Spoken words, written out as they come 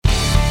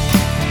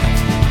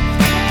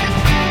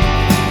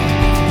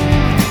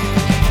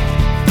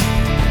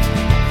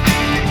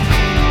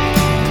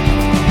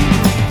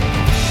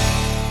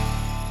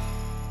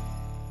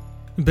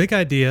big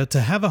idea,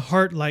 to have a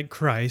heart like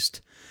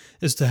Christ,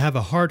 is to have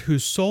a heart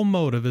whose sole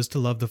motive is to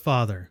love the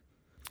Father.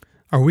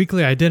 Our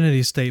weekly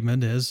identity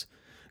statement is,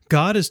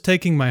 God is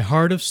taking my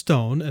heart of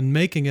stone and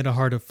making it a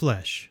heart of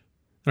flesh.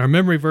 Our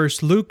memory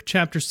verse, Luke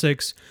chapter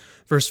 6,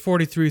 verse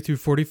 43 through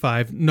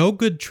 45, no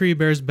good tree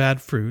bears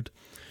bad fruit,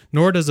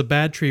 nor does a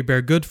bad tree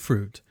bear good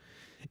fruit.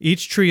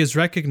 Each tree is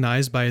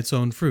recognized by its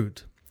own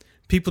fruit.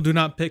 People do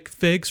not pick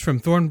figs from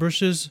thorn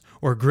bushes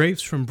or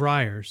grapes from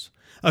briars.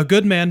 A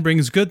good man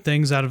brings good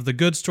things out of the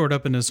good stored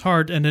up in his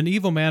heart, and an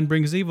evil man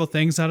brings evil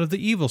things out of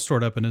the evil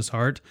stored up in his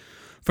heart,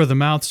 for the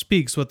mouth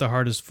speaks what the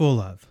heart is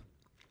full of.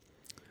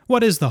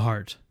 What is the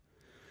heart?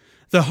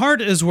 The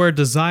heart is where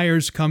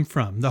desires come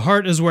from. The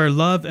heart is where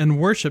love and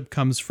worship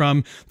comes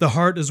from. The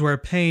heart is where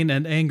pain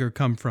and anger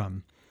come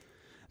from.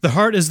 The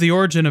heart is the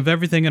origin of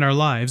everything in our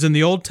lives. In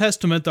the Old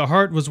Testament, the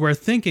heart was where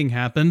thinking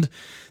happened.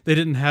 They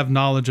didn't have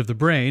knowledge of the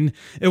brain.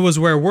 It was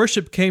where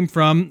worship came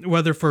from,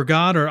 whether for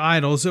God or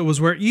idols. It was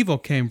where evil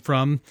came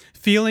from.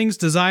 Feelings,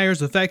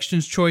 desires,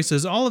 affections,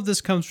 choices, all of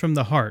this comes from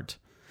the heart.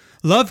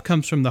 Love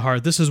comes from the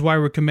heart. This is why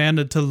we're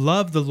commanded to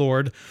love the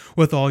Lord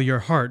with all your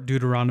heart,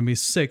 Deuteronomy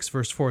 6,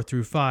 verse 4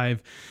 through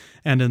 5,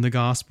 and in the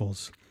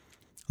Gospels.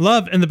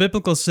 Love, in the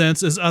biblical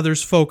sense, is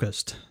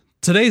others-focused.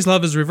 Today's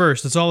love is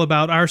reversed. It's all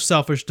about our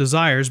selfish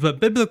desires, but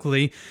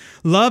biblically,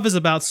 love is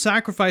about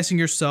sacrificing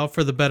yourself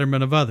for the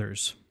betterment of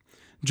others.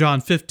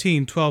 John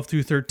 15, 12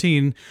 through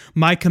 13,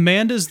 my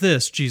command is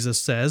this,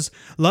 Jesus says,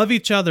 love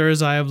each other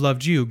as I have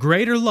loved you.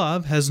 Greater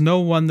love has no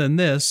one than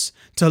this,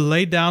 to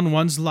lay down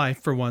one's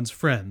life for one's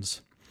friends.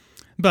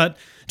 But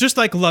just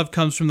like love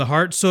comes from the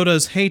heart, so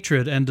does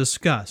hatred and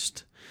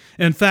disgust.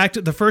 In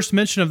fact, the first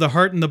mention of the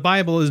heart in the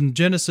Bible is in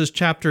Genesis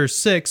chapter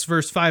 6,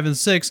 verse 5 and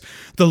 6.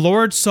 The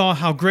Lord saw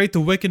how great the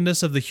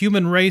wickedness of the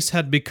human race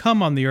had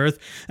become on the earth,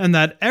 and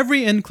that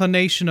every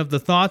inclination of the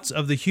thoughts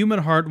of the human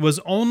heart was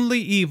only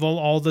evil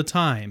all the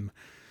time.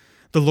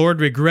 The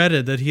Lord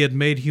regretted that he had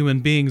made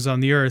human beings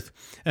on the earth,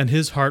 and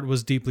his heart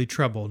was deeply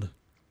troubled.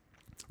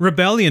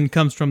 Rebellion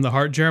comes from the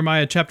heart.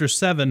 Jeremiah chapter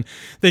 7,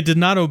 they did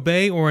not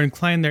obey or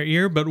incline their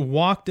ear, but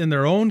walked in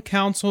their own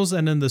counsels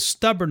and in the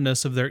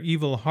stubbornness of their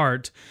evil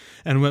heart,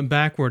 and went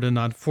backward and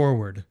not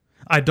forward.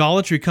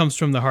 Idolatry comes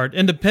from the heart.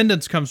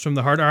 Independence comes from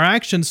the heart. Our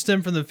actions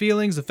stem from the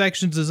feelings,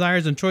 affections,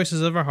 desires, and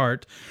choices of our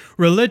heart.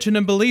 Religion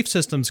and belief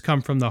systems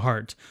come from the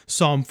heart.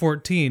 Psalm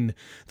 14,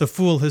 the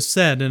fool has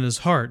said in his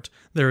heart,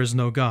 there is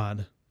no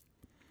God.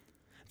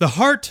 The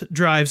heart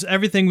drives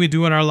everything we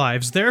do in our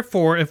lives.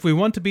 Therefore, if we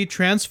want to be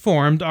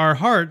transformed, our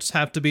hearts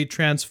have to be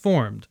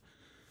transformed.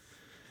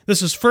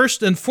 This is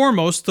first and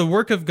foremost the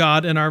work of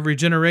God in our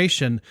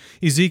regeneration.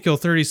 Ezekiel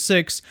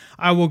 36,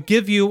 I will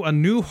give you a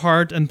new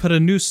heart and put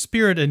a new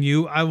spirit in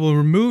you. I will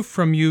remove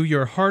from you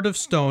your heart of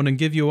stone and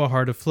give you a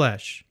heart of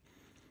flesh.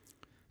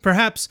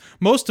 Perhaps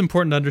most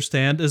important to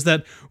understand is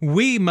that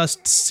we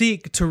must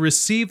seek to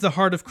receive the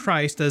heart of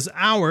Christ as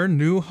our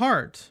new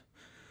heart.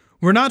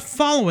 We're not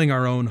following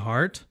our own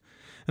heart,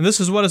 and this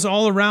is what is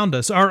all around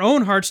us. Our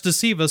own hearts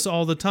deceive us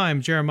all the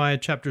time, Jeremiah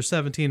chapter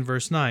 17,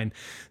 verse 9.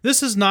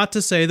 This is not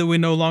to say that we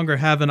no longer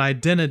have an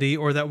identity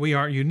or that we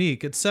aren't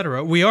unique,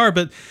 etc. We are,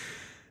 but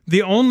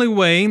the only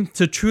way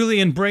to truly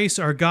embrace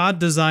our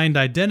God-designed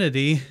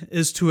identity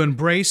is to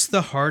embrace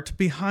the heart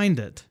behind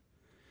it.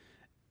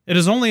 It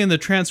is only in the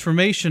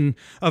transformation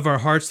of our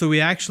hearts that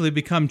we actually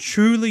become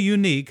truly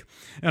unique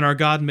in our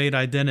God-made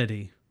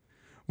identity.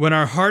 When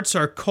our hearts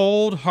are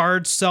cold,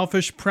 hard,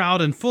 selfish,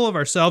 proud, and full of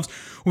ourselves,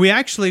 we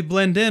actually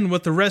blend in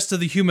with the rest of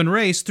the human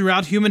race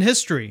throughout human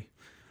history.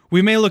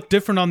 We may look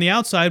different on the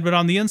outside, but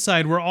on the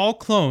inside, we're all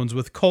clones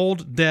with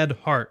cold, dead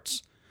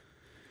hearts.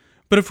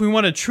 But if we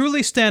want to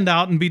truly stand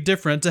out and be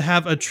different, to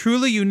have a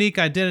truly unique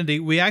identity,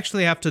 we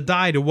actually have to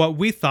die to what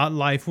we thought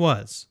life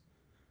was.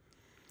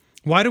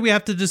 Why do we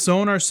have to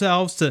disown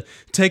ourselves to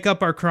take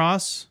up our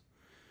cross?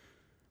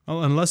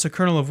 Well, unless a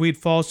kernel of wheat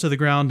falls to the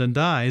ground and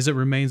dies, it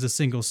remains a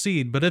single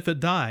seed. But if it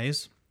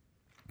dies,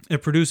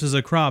 it produces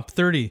a crop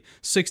 30,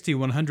 60,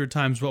 100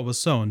 times what was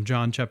sown.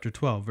 John chapter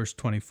 12, verse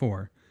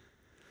 24.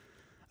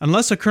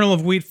 Unless a kernel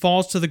of wheat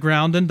falls to the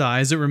ground and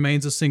dies, it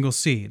remains a single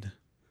seed.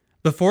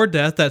 Before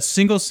death, that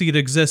single seed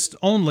exists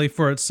only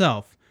for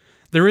itself.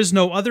 There is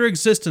no other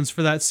existence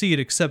for that seed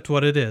except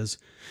what it is.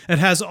 It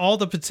has all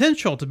the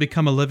potential to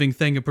become a living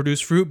thing and produce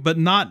fruit, but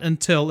not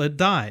until it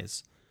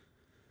dies.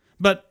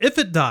 But if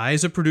it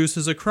dies, it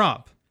produces a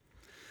crop.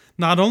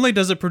 Not only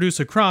does it produce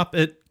a crop,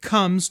 it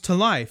comes to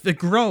life. It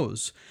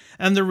grows,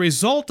 and the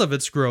result of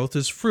its growth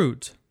is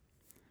fruit.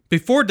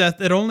 Before death,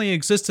 it only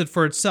existed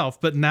for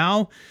itself, but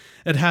now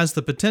it has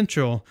the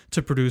potential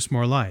to produce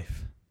more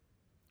life.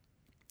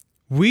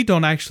 We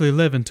don't actually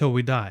live until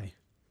we die.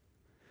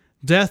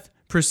 Death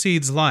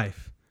precedes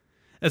life.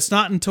 It's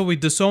not until we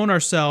disown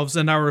ourselves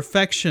and our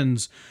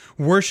affections,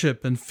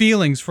 worship, and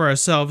feelings for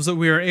ourselves that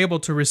we are able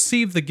to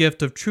receive the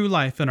gift of true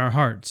life in our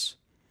hearts.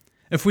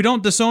 If we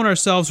don't disown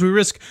ourselves, we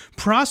risk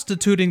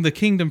prostituting the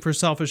kingdom for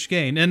selfish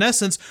gain. In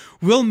essence,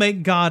 we'll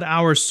make God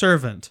our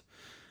servant,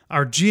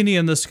 our genie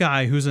in the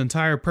sky whose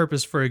entire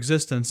purpose for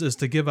existence is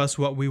to give us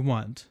what we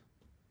want.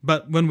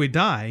 But when we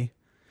die,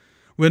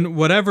 When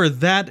whatever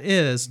that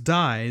is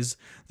dies,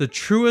 the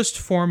truest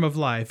form of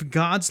life,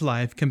 God's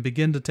life, can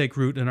begin to take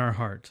root in our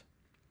heart.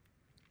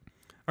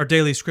 Our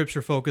daily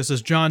scripture focus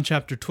is John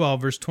chapter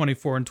 12, verse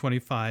 24 and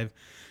 25.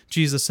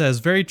 Jesus says,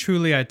 "Very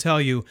truly I tell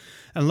you,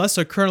 unless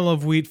a kernel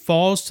of wheat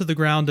falls to the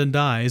ground and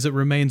dies, it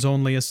remains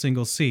only a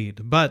single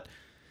seed. But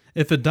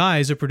if it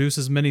dies, it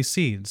produces many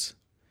seeds.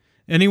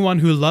 Anyone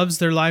who loves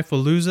their life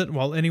will lose it,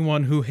 while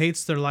anyone who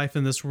hates their life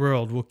in this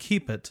world will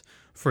keep it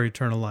for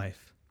eternal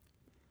life."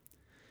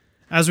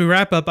 As we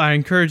wrap up, I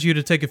encourage you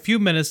to take a few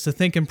minutes to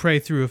think and pray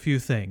through a few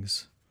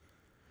things.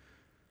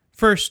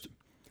 First,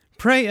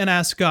 pray and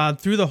ask God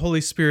through the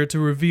Holy Spirit to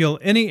reveal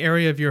any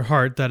area of your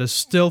heart that is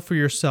still for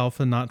yourself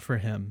and not for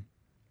Him.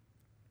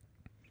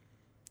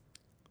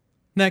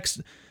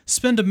 Next,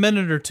 spend a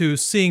minute or two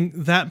seeing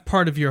that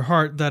part of your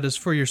heart that is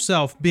for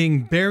yourself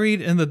being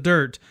buried in the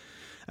dirt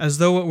as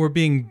though it were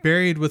being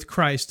buried with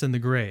Christ in the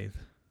grave.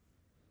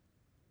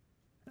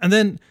 And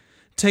then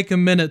take a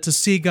minute to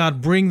see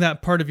God bring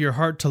that part of your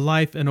heart to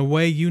life in a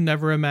way you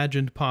never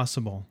imagined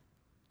possible.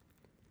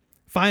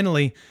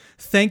 Finally,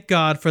 thank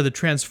God for the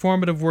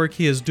transformative work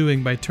He is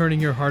doing by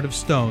turning your heart of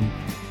stone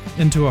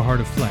into a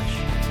heart of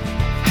flesh.